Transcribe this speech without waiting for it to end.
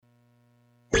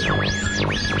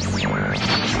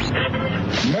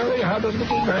very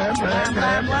habitable man.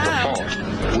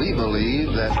 We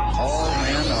believe that all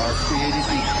men are created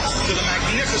equal. To the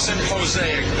magnificent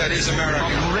mosaic that is America.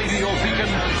 From radio beacon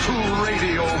to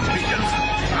radio beacon.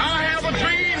 I have a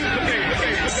dream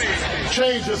today.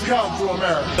 Change has come to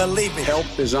America. Believe me. Help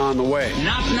is on the way.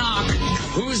 Knock, knock.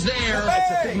 Who's there?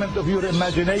 It's a figment of your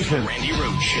imagination. Randi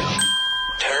Rhodes Show.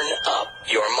 Turn up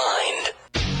your mind.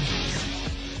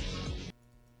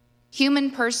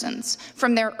 Human persons,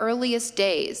 from their earliest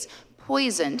days,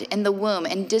 poisoned in the womb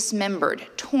and dismembered,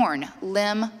 torn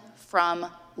limb from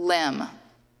limb.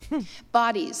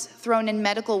 Bodies thrown in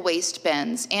medical waste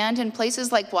bins and, in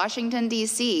places like Washington,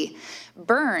 D.C.,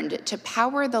 burned to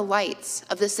power the lights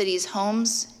of the city's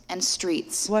homes and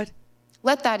streets. What?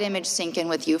 Let that image sink in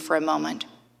with you for a moment.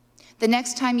 The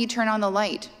next time you turn on the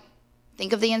light,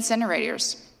 think of the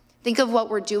incinerators. Think of what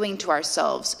we're doing to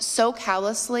ourselves so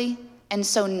callously and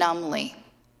so numbly.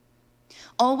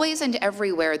 Always and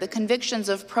everywhere, the convictions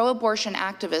of pro-abortion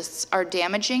activists are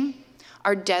damaging,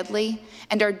 are deadly,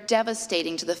 and are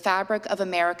devastating to the fabric of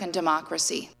American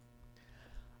democracy.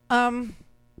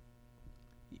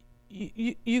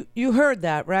 You heard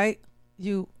that, right?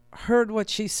 You heard what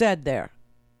she said there.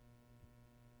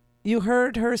 You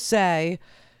heard her say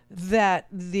that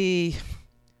the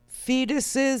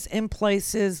fetuses in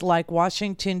places like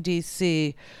Washington,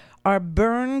 D.C. are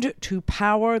burned to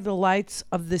power the lights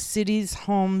of the city's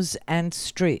homes and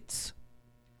streets.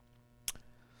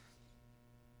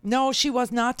 No, she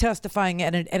was not testifying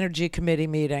at an Energy Committee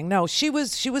meeting. No, she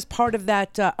was part of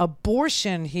that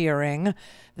abortion hearing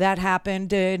that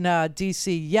happened in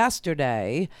D.C.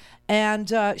 yesterday.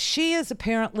 And she is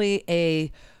apparently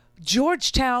a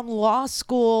Georgetown Law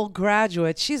School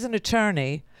graduate. She's an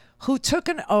attorney who took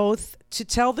an oath to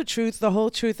tell the truth, the whole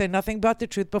truth, and nothing but the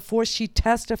truth before she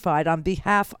testified on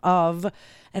behalf of,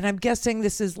 and I'm guessing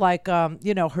this is like,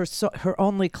 her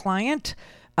only client,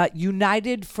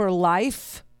 United for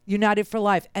Life.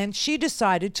 And she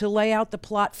decided to lay out the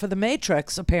plot for The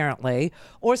Matrix, apparently,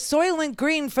 or Soylent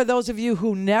Green for those of you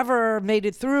who never made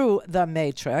it through The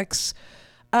Matrix,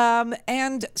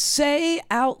 and say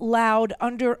out loud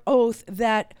under oath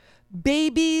that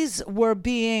babies were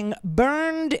being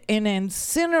burned in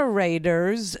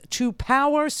incinerators to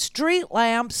power street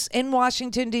lamps in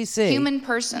Washington, D.C. Human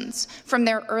persons, from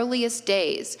their earliest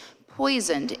days,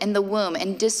 poisoned in the womb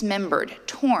and dismembered,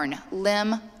 torn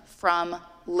limb from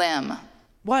limb.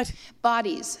 What?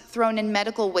 Bodies thrown in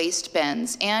medical waste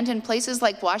bins and, in places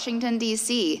like Washington,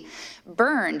 D.C.,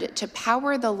 burned to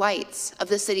power the lights of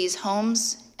the city's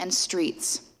homes and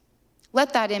streets.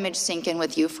 Let that image sink in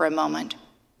with you for a moment.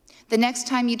 The next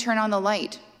time you turn on the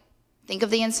light, think of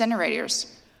the incinerators.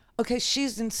 Okay,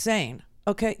 she's insane.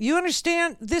 Okay, you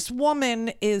understand? This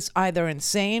woman is either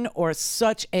insane or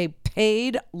such a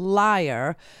paid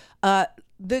liar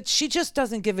that she just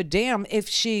doesn't give a damn if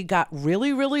she got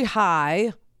really, really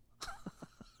high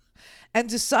and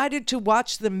decided to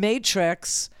watch The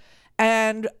Matrix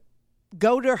and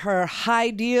go to her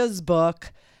Ideas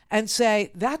book and say,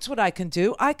 that's what I can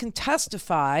do. I can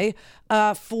testify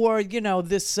for,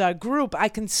 this group. I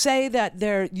can say that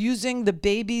they're using the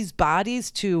babies'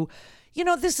 bodies to,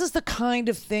 this is the kind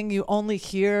of thing you only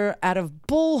hear out of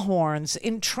bullhorns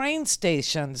in train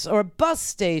stations or bus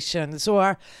stations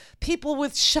or people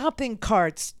with shopping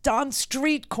carts on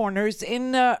street corners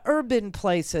in urban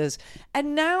places.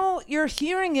 And now you're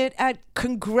hearing it at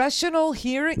congressional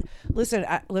hearing. Listen,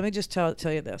 let me just tell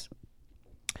you this.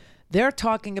 They're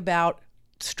talking about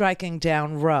striking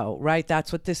down Roe, right?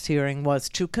 That's what this hearing was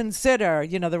to consider,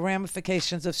 the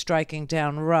ramifications of striking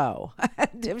down Roe.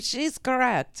 And if she's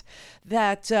correct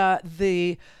that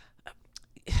the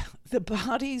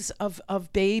bodies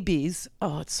of babies,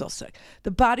 oh, it's so sick.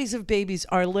 The bodies of babies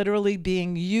are literally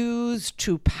being used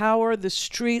to power the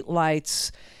street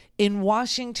lights in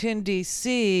Washington,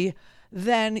 D.C.,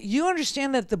 then you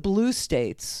understand that the blue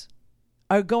states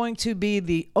are going to be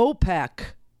the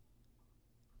OPEC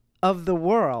of the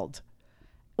world.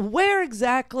 Where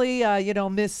exactly,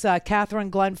 Miss Catherine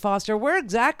Glenn Foster, where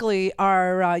exactly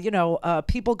are,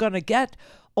 people going to get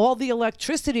all the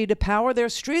electricity to power their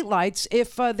streetlights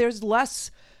if there's less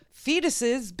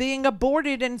fetuses being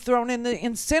aborted and thrown in the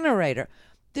incinerator?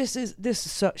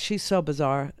 She's so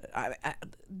bizarre.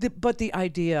 But the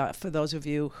idea, for those of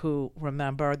you who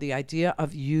remember, the idea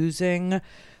of using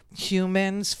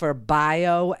humans for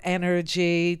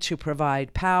bioenergy to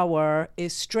provide power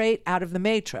is straight out of The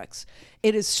Matrix.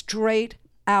 It is straight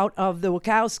out of the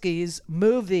Wachowskis'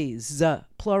 movies,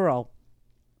 plural.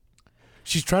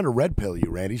 She's trying to red pill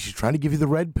you, Randy. She's trying to give you the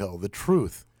red pill, the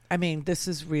truth. I mean, this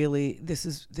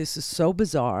is so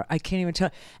bizarre. I can't even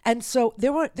tell. And so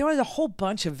there was a whole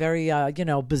bunch of very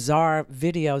bizarre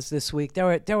videos this week.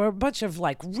 There were a bunch of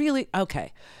like really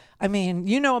okay. I mean,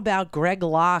 you know about Greg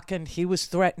Locke, and he was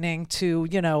threatening to,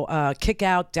 kick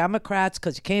out Democrats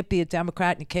because you can't be a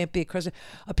Democrat and you can't be a Christian.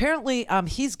 Apparently,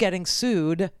 he's getting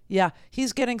sued. Yeah,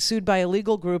 he's getting sued by a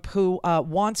legal group who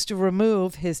wants to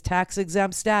remove his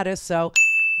tax-exempt status. So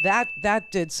that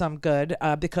did some good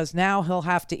because now he'll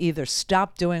have to either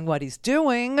stop doing what he's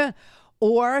doing,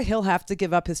 or he'll have to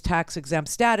give up his tax-exempt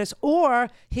status, or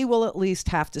he will at least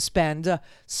have to spend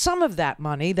some of that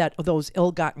money, those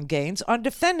ill-gotten gains, on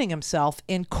defending himself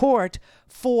in court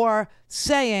for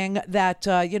saying that,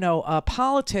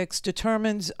 politics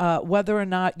determines whether or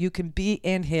not you can be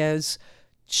in his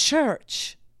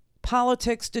church.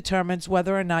 Politics determines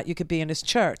whether or not you could be in his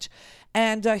church.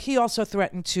 And he also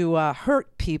threatened to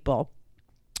hurt people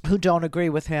who don't agree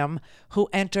with him, who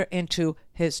enter into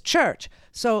his church.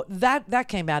 So that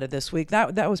came out of this week.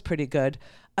 That was pretty good.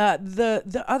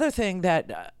 The other thing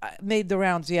that made the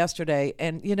rounds yesterday,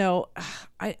 and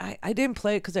I didn't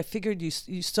play it because I figured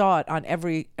you saw it on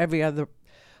every other,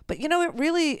 but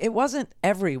it wasn't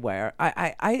everywhere.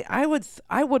 I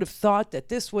would have thought that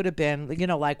this would have been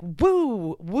like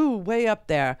woo way up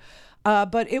there,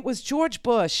 but it was George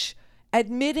Bush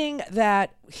admitting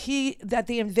that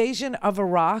the invasion of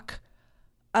Iraq,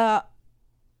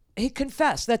 he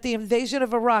confessed that the invasion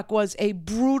of Iraq was a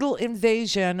brutal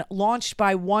invasion launched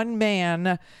by one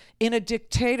man in a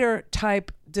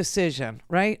dictator-type decision,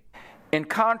 right? In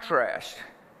contrast,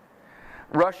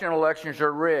 Russian elections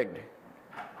are rigged.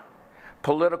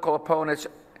 Political opponents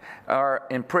are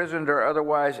imprisoned or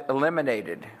otherwise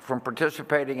eliminated from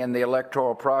participating in the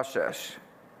electoral process.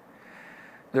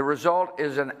 The result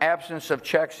is an absence of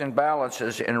checks and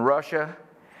balances in Russia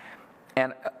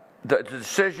and the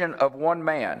decision of one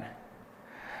man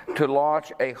to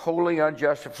launch a wholly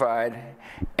unjustified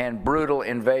and brutal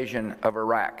invasion of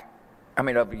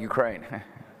of Ukraine.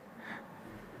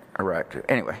 Iraq too.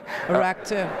 Anyway. Iraq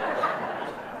too.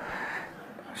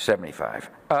 75.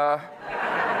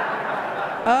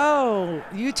 Oh,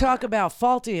 you talk about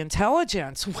faulty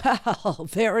intelligence. Well,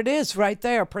 there it is right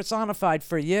there, personified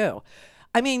for you.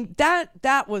 I mean,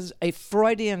 that was a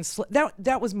Freudian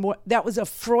that was a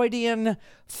Freudian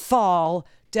fall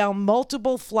down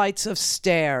multiple flights of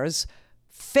stairs,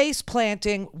 face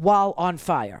planting while on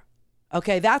fire.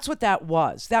 Okay, that's what that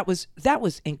was. That was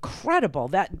incredible.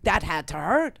 That had to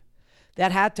hurt.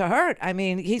 That had to hurt. I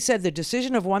mean, he said the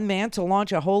decision of one man to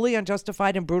launch a wholly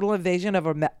unjustified and brutal invasion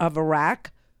of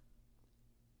Iraq.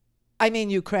 I mean,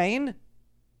 Ukraine.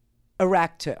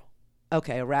 Iraq too.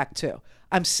 Okay, Iraq too.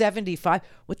 I'm 75.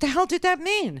 What the hell did that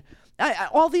mean?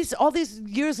 All these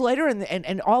years later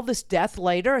and all this death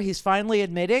later, he's finally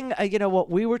admitting, what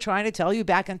we were trying to tell you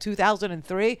back in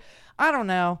 2003. I don't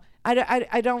know.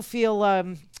 I don't feel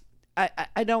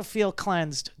I don't feel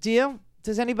cleansed. Do you?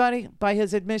 Does anybody by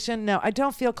his admission? No, I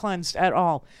don't feel cleansed at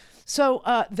all. So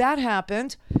that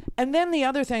happened. And then the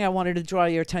other thing I wanted to draw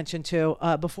your attention to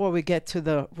before we get to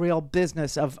the real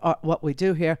business of what we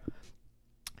do here.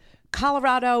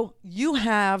 Colorado, you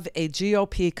have a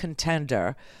GOP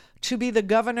contender to be the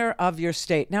governor of your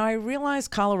state. Now, I realize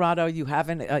Colorado, you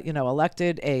haven't,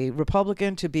 elected a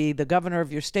Republican to be the governor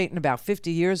of your state in about 50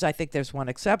 years. I think there's one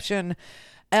exception.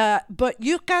 But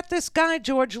you've got this guy,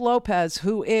 George Lopez,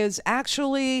 who is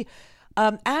actually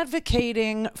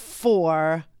advocating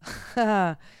for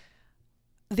the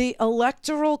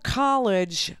Electoral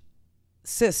College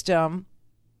system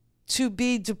to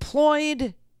be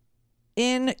deployed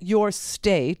in your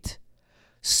state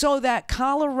so that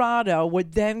Colorado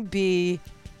would then be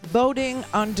voting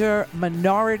under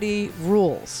minority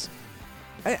rules.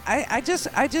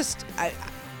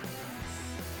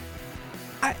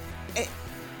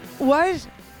 What?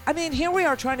 I mean, here we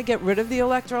are trying to get rid of the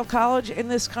Electoral College in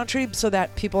this country so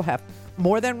that people have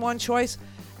more than one choice.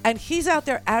 And he's out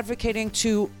there advocating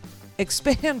to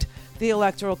expand the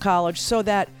Electoral College so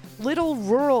that little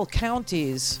rural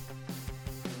counties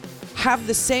have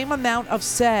the same amount of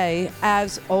say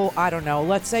as,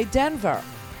 let's say Denver.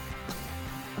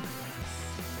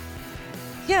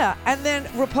 Yeah, and then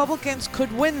Republicans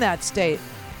could win that state.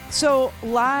 So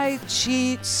lie,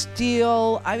 cheat,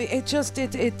 steal. I mean,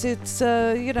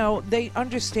 they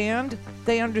understand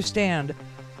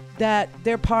that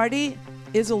their party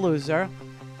is a loser,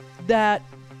 that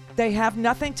they have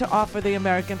nothing to offer the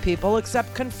American people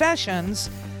except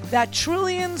confessions that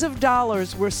trillions of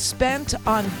dollars were spent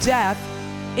on death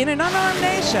in an unarmed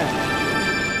nation.